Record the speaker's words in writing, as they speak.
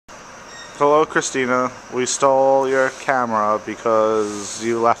Hello, Christina. We stole your camera because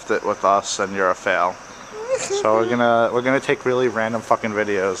you left it with us and you're a fail. So we're gonna take really random fucking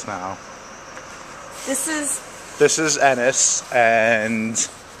videos now. This is Ennis, and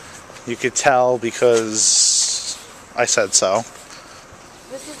you could tell because I said so.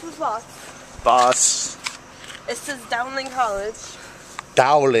 This is the bus. Bus. This is Dowling College.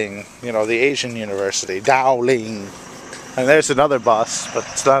 Dowling, you know, the Asian university. Dowling. And there's another bus, but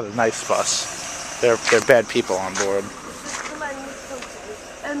it's not a nice bus. They're bad people on board. This is the menu company.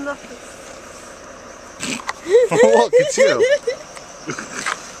 And look. Look, it's you.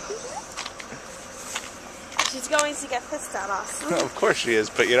 She's going to get pissed at us. Of course she is,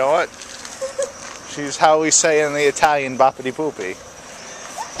 but you know what? She's how we say in the Italian, boppity poopy.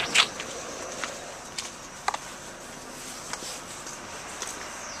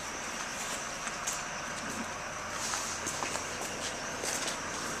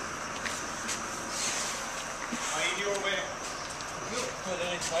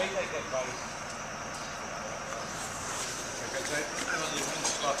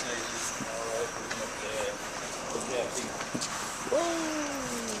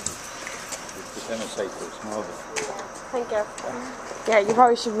 Thank you. Yeah, you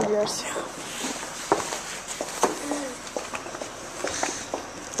probably should move yours too.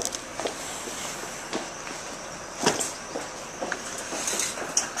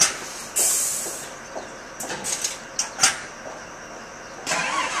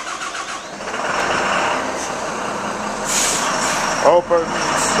 Open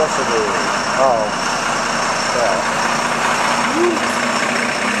sesame. Oh. Yeah.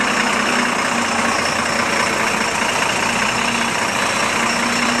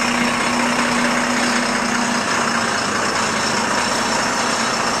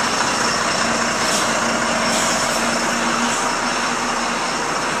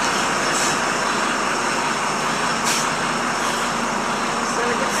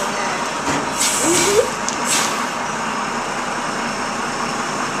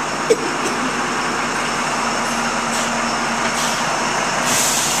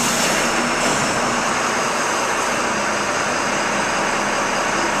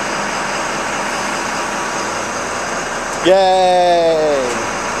 Yay!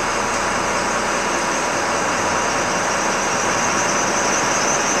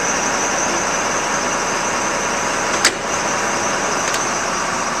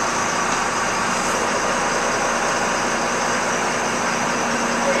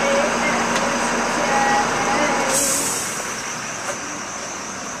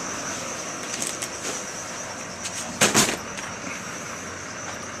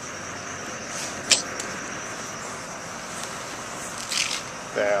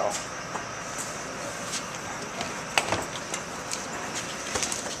 Fail.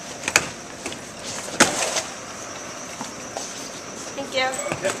 Thank you.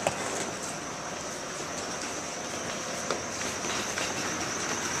 Yep.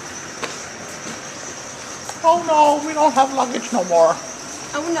 Oh no, we don't have luggage no more.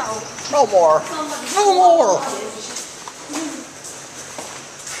 Oh no. No more. No more.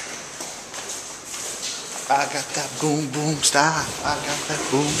 I got that boom boom style. I got that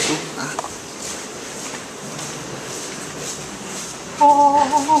boom boom.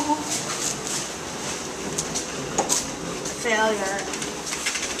 Oh. Failure.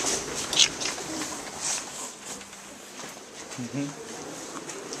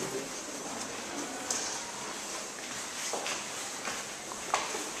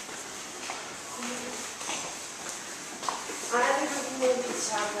 I think maybe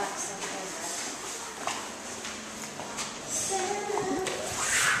child accent.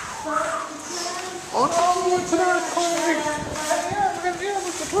 Oh no, it's an earthquake! Yeah,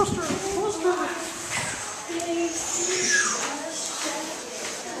 with the twister,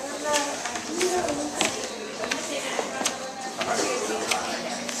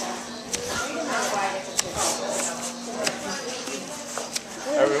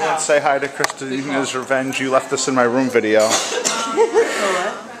 Everyone say hi to Christina's Revenge. You left us in my room video.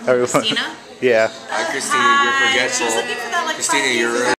 Christina? Yeah. Hi, Christina, you're forgetful. Christina, you're